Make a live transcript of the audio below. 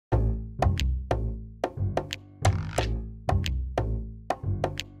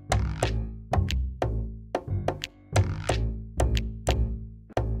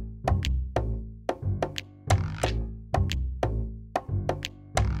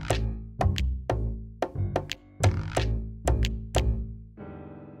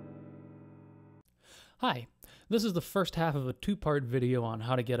Hi, this is the first half of a two-part video on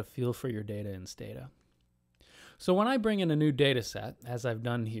how to get a feel for your data in Stata. So when I bring in a new data set, as I've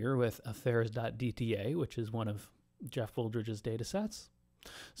done here with affairs.dta, which is one of Jeff Wooldridge's data sets.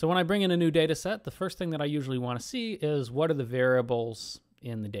 So when I bring in a new data set, the first thing that I usually want to see is what are the variables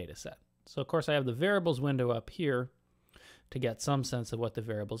in the data set. So of course I have the variables window up here to get some sense of what the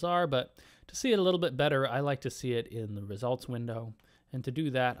variables are, but to see it a little bit better, I like to see it in the results window. And to do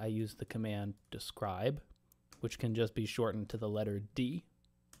that, I use the command describe, which can just be shortened to the letter D.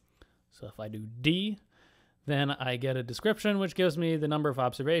 So if I do D, then I get a description, which gives me the number of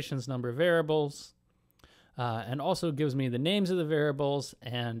observations, number of variables, and also gives me the names of the variables.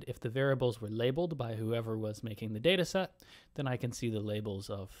 And if the variables were labeled by whoever was making the data set, then I can see the labels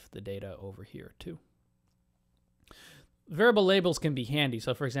of the data over here too. Variable labels can be handy.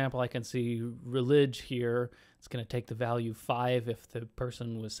 So for example, I can see relig here. It's going to take the value 5 if the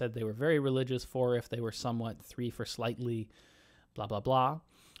person said they were very religious, 4 if they were somewhat, 3 for slightly, blah, blah,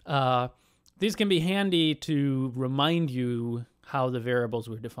 blah. These can be handy to remind you how the variables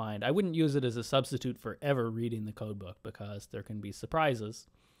were defined. I wouldn't use it as a substitute for ever reading the codebook because there can be surprises,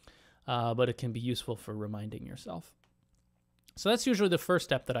 but it can be useful for reminding yourself. So that's usually the first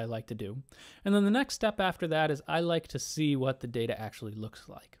step that I like to do. And then the next step after that is I like to see what the data actually looks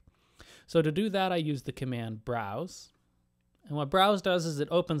like. So to do that, I use the command browse. And what browse does is it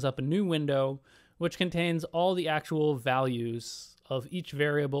opens up a new window which contains all the actual values of each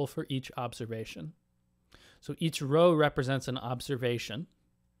variable for each observation. So each row represents an observation.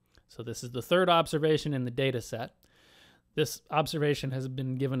 So this is the third observation in the data set. This observation has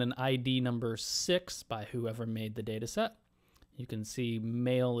been given an ID number 6 by whoever made the data set. You can see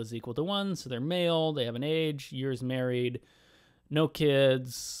male is equal to 1, so they're male, they have an age, years married, no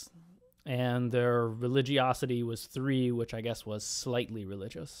kids, and their religiosity was 3, which I guess was slightly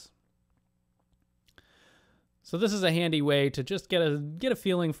religious. So this is a handy way to just get a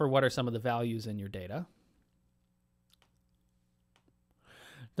feeling for what are some of the values in your data.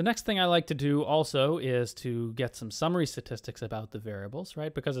 The next thing I like to do also is to get some summary statistics about the variables,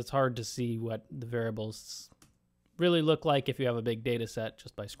 right? Because it's hard to see what the variables really look like if you have a big data set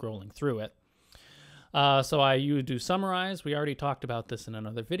just by scrolling through it. So I do summarize. We already talked about this in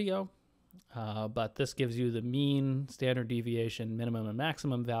another video, but this gives you the mean, standard deviation, minimum and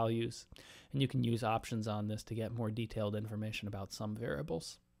maximum values, and you can use options on this to get more detailed information about some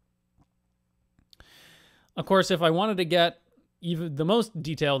variables. Of course, if I wanted to get even the most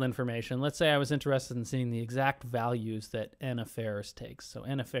detailed information, let's say I was interested in seeing the exact values that n affairs takes. So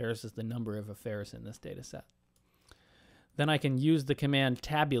n affairs is the number of affairs in this data set. Then I can use the command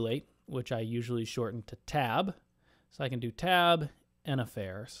tabulate, which I usually shorten to tab. So I can do tab n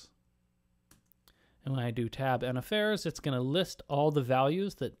affairs. And when I do tab n affairs, it's going to list all the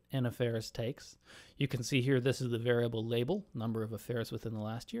values that n affairs takes. You can see here this is the variable label, number of affairs within the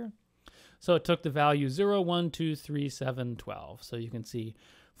last year. So it took the value 0, 1, 2, 3, 7, 12. So you can see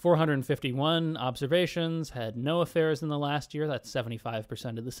 451 observations had no affairs in the last year. That's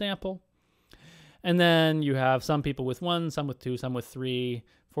 75% of the sample. And then you have some people with 1, some with 2, some with 3.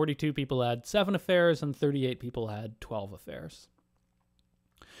 42 people had 7 affairs, and 38 people had 12 affairs.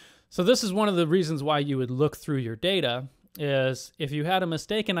 So this is one of the reasons why you would look through your data, is if you had a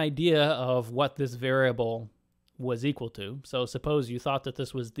mistaken idea of what this variable was equal to. So suppose you thought that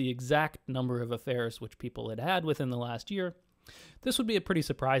this was the exact number of affairs which people had had within the last year. This would be a pretty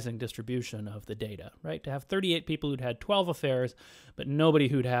surprising distribution of the data, right? To have 38 people who'd had 12 affairs, but nobody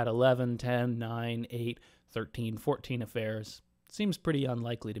who'd had 11, 10, 9, 8, 13, 14 affairs seems pretty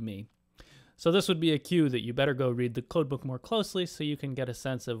unlikely to me. So this would be a cue that you better go read the codebook more closely so you can get a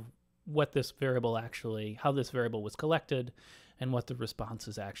sense of what this variable actually, how this variable was collected, and what the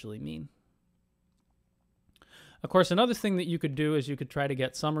responses actually mean. Of course, another thing that you could do is you could try to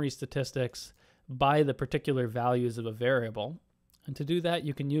get summary statistics by the particular values of a variable. And to do that,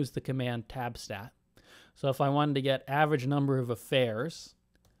 you can use the command tabstat. So if I wanted to get average number of affairs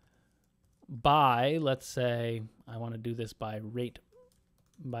by, let's say, I want to do this by rate,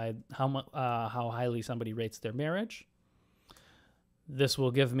 by how highly somebody rates their marriage. This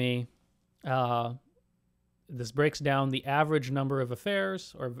will give me, this breaks down the average number of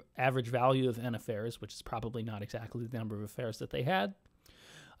affairs, or average value of n affairs, which is probably not exactly the number of affairs that they had,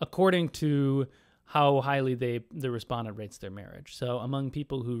 according to how highly the respondent rates their marriage. So among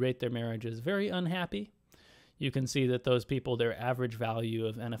people who rate their marriages very unhappy, you can see that those people, their average value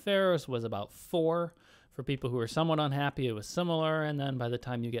of n affairs was about 4. For people who are somewhat unhappy, it was similar. And then by the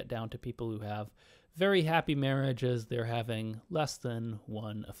time you get down to people who have very happy marriages, they're having less than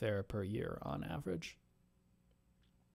 1 affair per year on average.